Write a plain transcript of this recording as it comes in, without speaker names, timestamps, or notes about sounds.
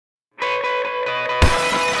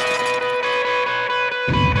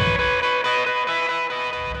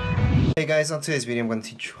Hey guys, on today's video I'm going to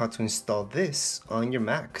teach you how to install this on your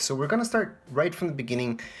Mac. So we're going to start right from the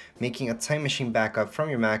beginning, making a time machine backup from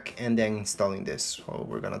your Mac and then installing this. So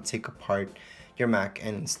we're going to take apart your Mac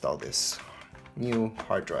and install this new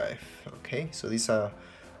hard drive. Okay, so these are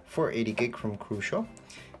 480 gig from Crucial.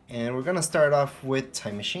 And we're going to start off with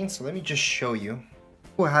Time Machine. So let me just show you.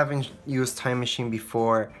 Who haven't used Time Machine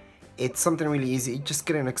before, it's something really easy. Just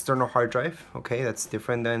get an external hard drive, okay? That's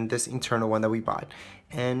different than this internal one that we bought.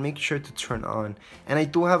 And make sure to turn on. And I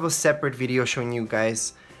do have a separate video showing you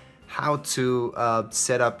guys how to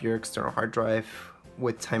set up your external hard drive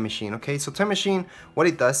with Time Machine, okay? So Time Machine, what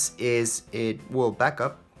it does is it will back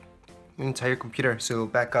up your entire computer. So it'll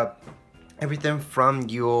back up everything from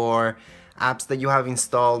your apps that you have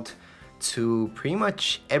installed to pretty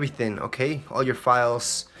much everything, okay? All your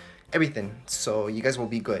files, everything. So you guys will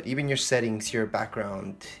be good. Even your settings, your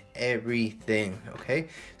background, everything, okay?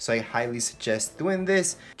 So I highly suggest doing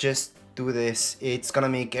this. Just do this. It's gonna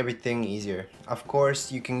make everything easier. Of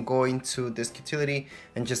course, you can go into this utility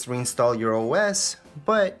and just reinstall your OS,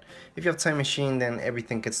 but if you have Time Machine, then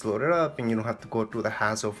everything gets loaded up and you don't have to go through the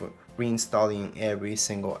hassle of reinstalling every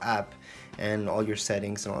single app and all your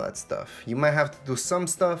settings and all that stuff. You might have to do some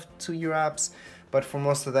stuff to your apps, but for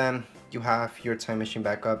most of them, you have your Time Machine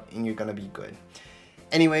backup and you're gonna be good.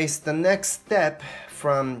 Anyways, the next step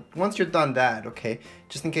from once you're done that, okay,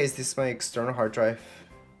 just in case this is my external hard drive,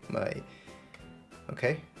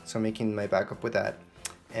 so I'm making my backup with that.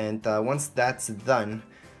 And once that's done,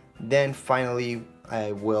 then finally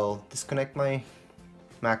I will disconnect my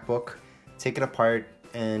MacBook, take it apart,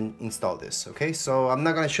 and install this, okay? So I'm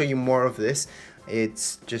not gonna show you more of this.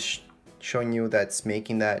 It's just showing you that's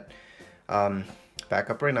making that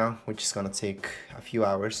backup right now, which is gonna take a few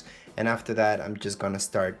hours. And after that, I'm just gonna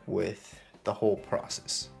start with the whole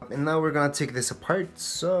process. And now we're gonna take this apart.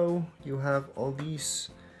 So you have all these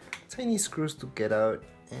tiny screws to get out,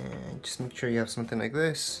 and just make sure you have something like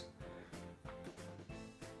this.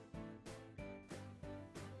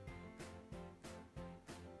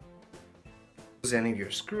 Any of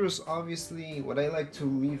your screws, obviously. What I like to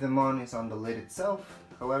leave them on is on the lid itself.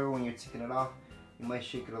 However, when you're taking it off, you might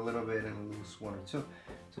shake it a little bit and lose one or two.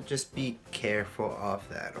 So just be careful of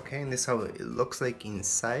that, okay? And this is how it looks like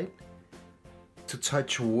inside. To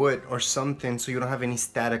touch wood or something so you don't have any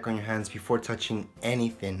static on your hands before touching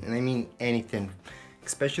anything. And I mean anything,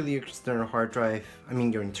 especially your external hard drive,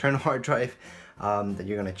 your internal hard drive that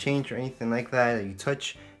you're gonna change or anything like that you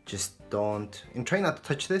touch. Just don't, and try not to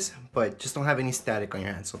touch this, but just don't have any static on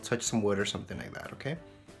your hands. So touch some wood or something like that, okay?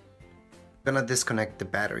 I'm gonna disconnect the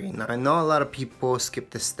battery. Now I know a lot of people skip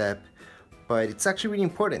this step, but it's actually really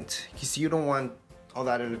important because you don't want all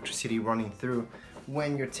that electricity running through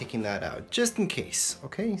when you're taking that out, just in case,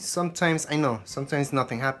 okay? Sometimes, I know, sometimes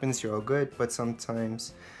nothing happens, you're all good, but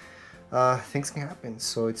sometimes things can happen.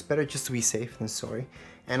 So it's better just to be safe than sorry.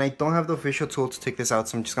 And I don't have the official tool to take this out,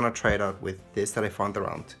 so I'm just gonna try it out with this that I found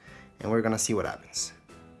around, and we're gonna see what happens.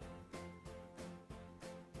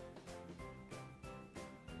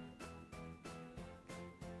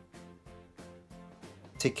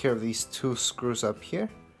 Take care of these two screws up here,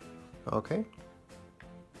 okay?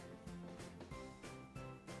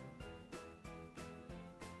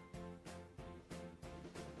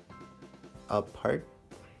 Apart.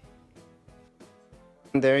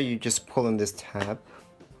 And there you just pull in this tab,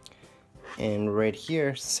 and right here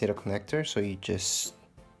is the SATA connector, so you just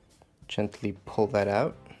gently pull that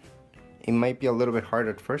out. It might be a little bit hard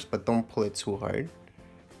at first, but don't pull it too hard.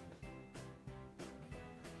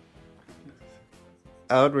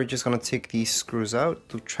 Out, we're just gonna take these screws out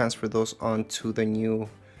to transfer those onto the new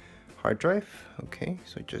hard drive. Okay,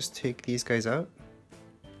 so just take these guys out.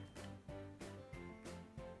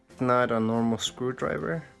 It's not a normal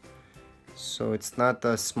screwdriver, so it's not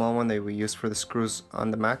the small one that we use for the screws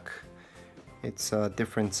on the Mac. It's a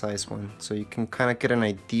different size one, so you can kind of get an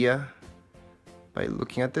idea by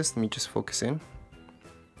looking at this. Let me just focus in.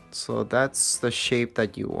 So that's the shape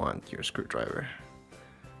that you want your screwdriver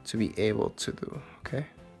to be able to do, okay?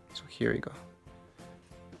 So here we go.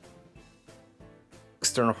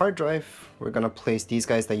 External hard drive, we're gonna place these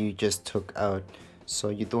guys that you just took out. So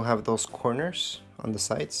you do have those corners on the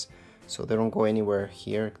sides, so they don't go anywhere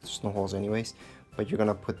here. There's no holes anyways, but you're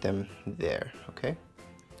gonna put them there, okay?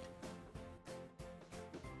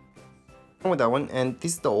 With that one, and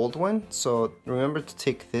this is the old one, so remember to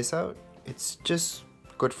take this out. It's just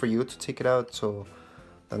good for you to take it out, so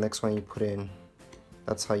the next one you put in,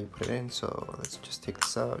 that's how you put it in. So let's just take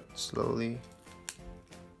this out slowly,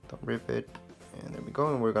 don't rip it, and there we go.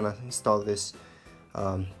 And we're gonna install this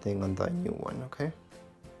thing on the new one, okay?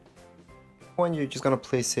 One, you're just gonna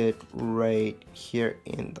place it right here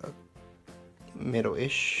in the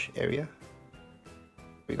middle-ish area.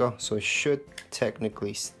 There we go. So it should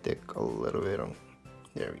technically stick a little bit on.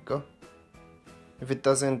 There we go. If it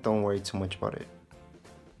doesn't, don't worry too much about it.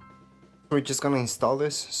 We're just gonna install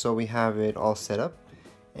this so we have it all set up,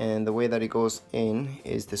 and the way that it goes in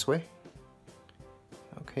is this way.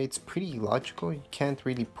 Okay, it's pretty logical. You can't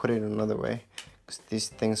really put it another way because these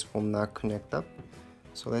things will not connect up.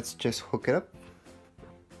 So let's just hook it up.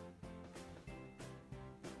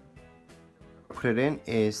 Put it in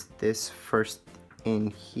is this first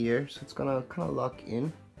in here, so it's gonna kind of lock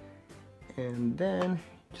in, and then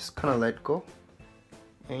just kind of let go,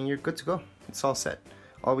 and you're good to go. It's all set.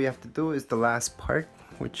 All we have to do is the last part,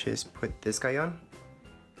 which is put this guy on.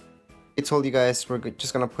 I told you guys we're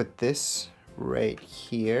just gonna put this right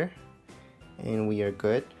here, and we are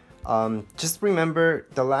good. Just remember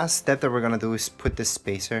the last step that we're gonna do is put this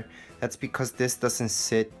spacer. That's because this doesn't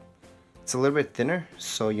sit, it's a little bit thinner,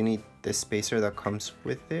 so you need this spacer that comes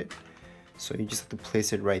with it. So you just have to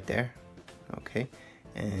place it right there, okay?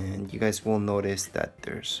 And you guys will notice that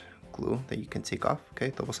there's glue that you can take off,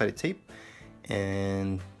 okay? Double-sided tape,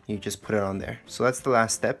 and you just put it on there. So that's the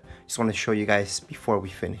last step. Just want to show you guys before we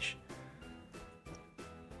finish.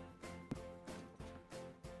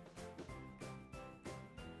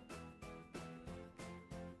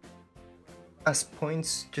 Last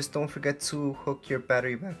points, just don't forget to hook your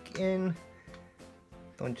battery back in.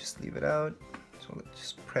 Don't just leave it out. So let's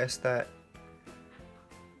just press that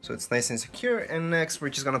so it's nice and secure. And next we're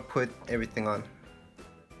just gonna put everything on.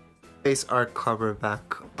 Place our cover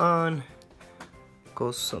back on.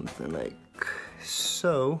 Goes something like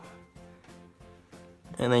so.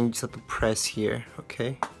 And then you just have to press here,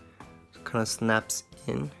 okay? So it kind of snaps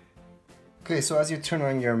in. Okay, so as you turn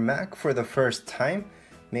on your Mac for the first time,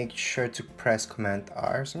 make sure to press Command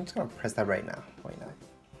R. So I'm just gonna press that right now. Why not?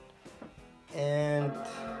 And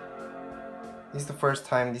this is the first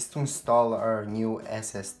time. This is to install our new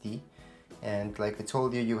SSD. And like I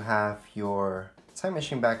told you, you have your Time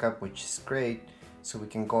Machine backup, which is great. So we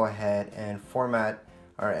can go ahead and format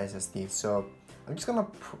our SSD. So I'm just gonna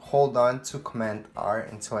hold on to Command R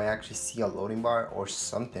until I actually see a loading bar or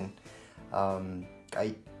something.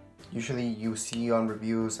 Usually you see on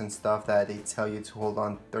reviews and stuff that they tell you to hold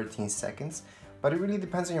on 13 seconds, but it really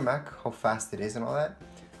depends on your Mac, how fast it is and all that.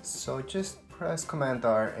 So just press Command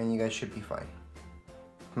R and you guys should be fine.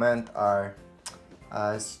 Command R,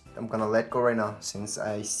 I'm gonna let go right now since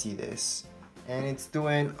I see this. And it's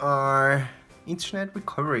doing our internet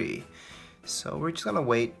recovery. So we're just gonna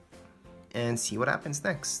wait and see what happens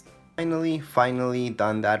next. Finally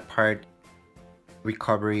done that part.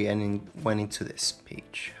 Recovery, and went into this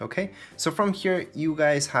page. Okay, so from here you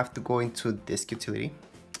guys have to go into disk utility.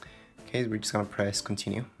 Okay, we're just gonna press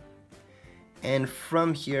continue, and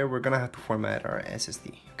from here we're gonna have to format our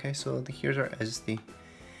SSD. Okay, so here's our SSD,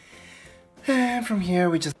 and from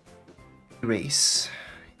here we just erase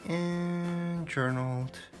and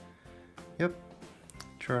journaled. Yep,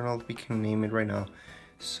 journaled. We can name it right now.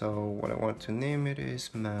 So what I want to name it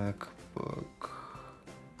is Macbook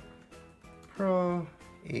Pro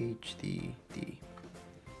HDD.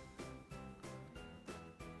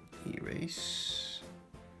 Erase.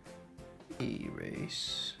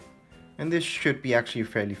 And this should be actually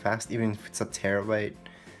fairly fast. Even if it's a terabyte,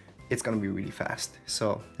 it's gonna be really fast.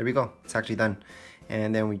 So there we go, it's actually done.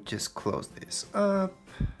 And then we just close this up.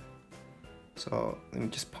 So let me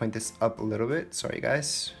just point this up a little bit. Sorry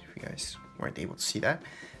guys, if you guys weren't able to see that.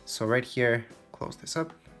 So right here, close this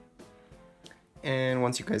up. And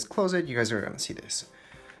once you guys close it, you guys are gonna see this.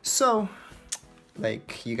 So,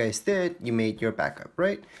 like you guys did, you made your backup,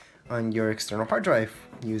 right? On your external hard drive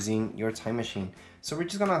using your Time Machine. So we're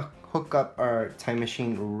just gonna hook up our Time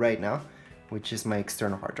Machine right now, which is my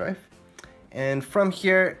external hard drive. And from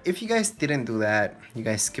here, if you guys didn't do that, you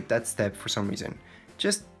guys skipped that step for some reason,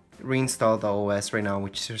 just reinstall the OS right now,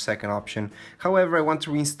 which is your second option. However, I want to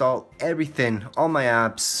reinstall everything, all my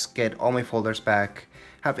apps, get all my folders back,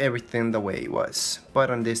 have everything the way it was,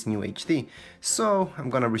 but on this new HD. So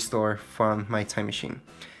I'm gonna restore from my Time Machine.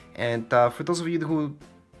 And for those of you who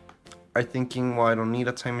are thinking, well, I don't need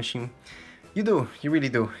a Time Machine, you do, you really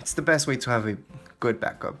do. It's the best way to have a good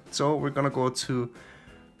backup. So we're gonna go to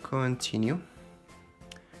continue,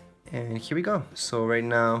 and here we go. So right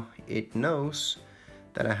now it knows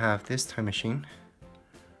that I have this Time Machine.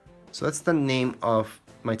 So that's the name of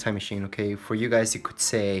my Time Machine. Okay, for you guys you could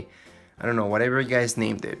say, I don't know, whatever you guys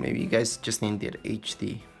named it. Maybe you guys just named it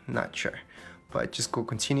HD, not sure. But just go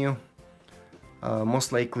continue.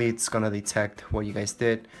 Most likely it's gonna detect what you guys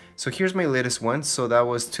did. So here's my latest one. So that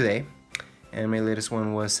was today. And my latest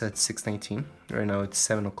one was at 6:19. Right now it's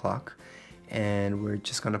 7 o'clock. and we're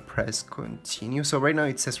just gonna press continue. So right now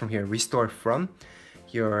it says from here, restore from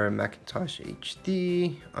your Macintosh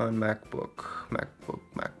HD on MacBook.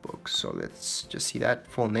 So let's just see that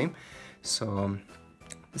full name. So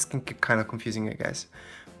this can get kind of confusing, I guess,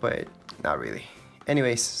 but not really.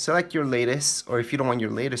 Anyways, select your latest, or if you don't want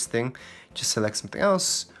your latest thing, just select something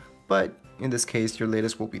else. But in this case, your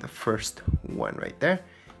latest will be the first one right there.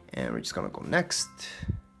 And we're just gonna go next.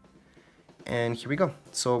 And here we go.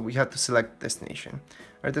 So we have to select destination.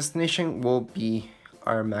 Our destination will be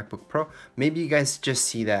our MacBook Pro. Maybe you guys just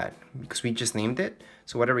see that because we just named it.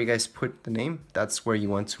 So whatever you guys put the name, that's where you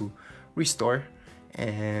want to restore.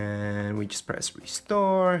 And we just press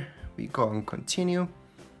restore. We go on continue.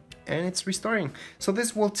 And it's restoring. So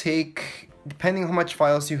this will take, depending on how much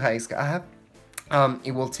files you guys have,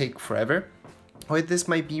 it will take forever. Or this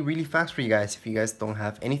might be really fast for you guys if you guys don't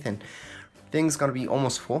have anything. Thing's gonna be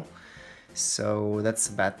almost full. So that's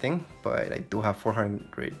a bad thing, but I do have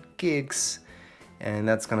 400 gigs and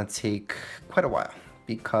that's gonna take quite a while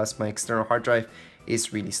because my external hard drive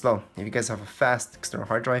is really slow. If you guys have a fast external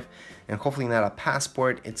hard drive and hopefully not a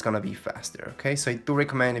passport, it's gonna be faster, okay? So I do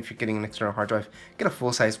recommend if you're getting an external hard drive, get a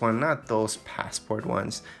full-size one, not those passport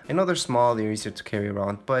ones. I know they're small, they're easier to carry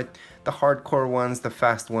around, but the hardcore ones, the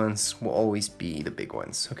fast ones will always be the big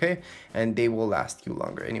ones, okay? And they will last you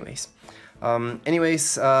longer anyways.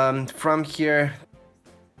 From here,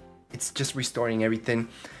 it's just restoring everything.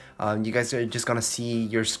 You guys are just gonna see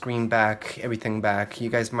your screen back, everything back. You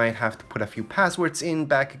guys might have to put a few passwords in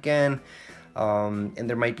back again. And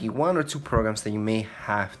there might be 1 or 2 programs that you may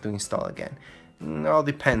have to install again. It all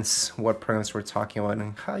depends what programs we're talking about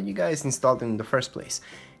and how you guys installed them in the first place.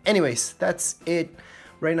 Anyways, that's it.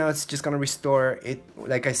 Right now it's just gonna restore it.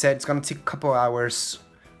 Like I said, it's gonna take a couple hours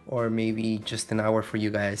or maybe just an hour for you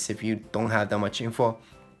guys if you don't have that much info.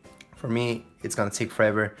 For me, it's gonna take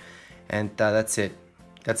forever. And that's it.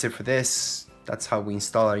 That's it for this. That's how we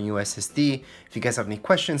install our new SSD. If you guys have any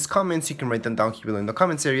questions, comments, you can write them down here below in the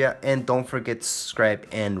comments area. And don't forget to subscribe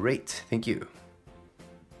and rate. Thank you.